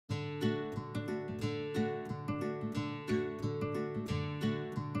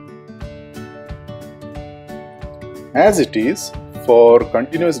As it is for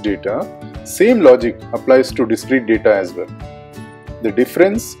continuous data, same logic applies to discrete data as well. The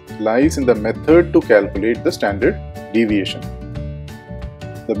difference lies in the method to calculate the standard deviation.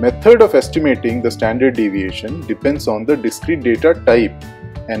 The method of estimating the standard deviation depends on the discrete data type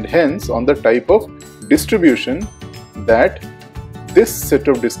and hence on the type of distribution that this set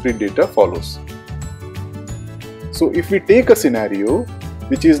of discrete data follows. So if we take a scenario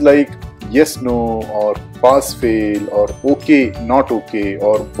which is like yes, no, or pass fail, or okay, not okay,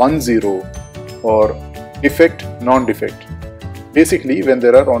 or 1-0, or defect, non-defect, basically when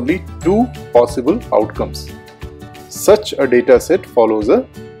there are only two possible outcomes, such a data set follows a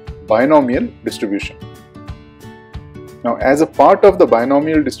binomial distribution. Now, as a part of the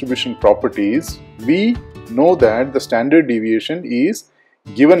binomial distribution properties, we know that the standard deviation is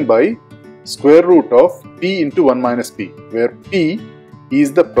given by square root of p into 1 minus p, where p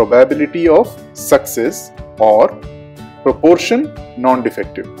is the probability of success or proportion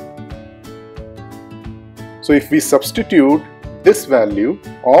non-defective. So if we substitute this value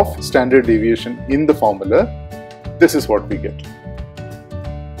of standard deviation in the formula, this is what we get.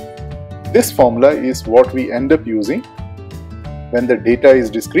 This formula is what we end up using when the data is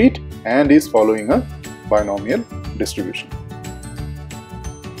discrete and is following a binomial distribution.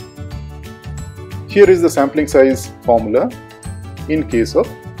 Here is the sampling size formula in case of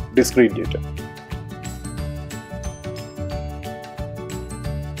discrete data.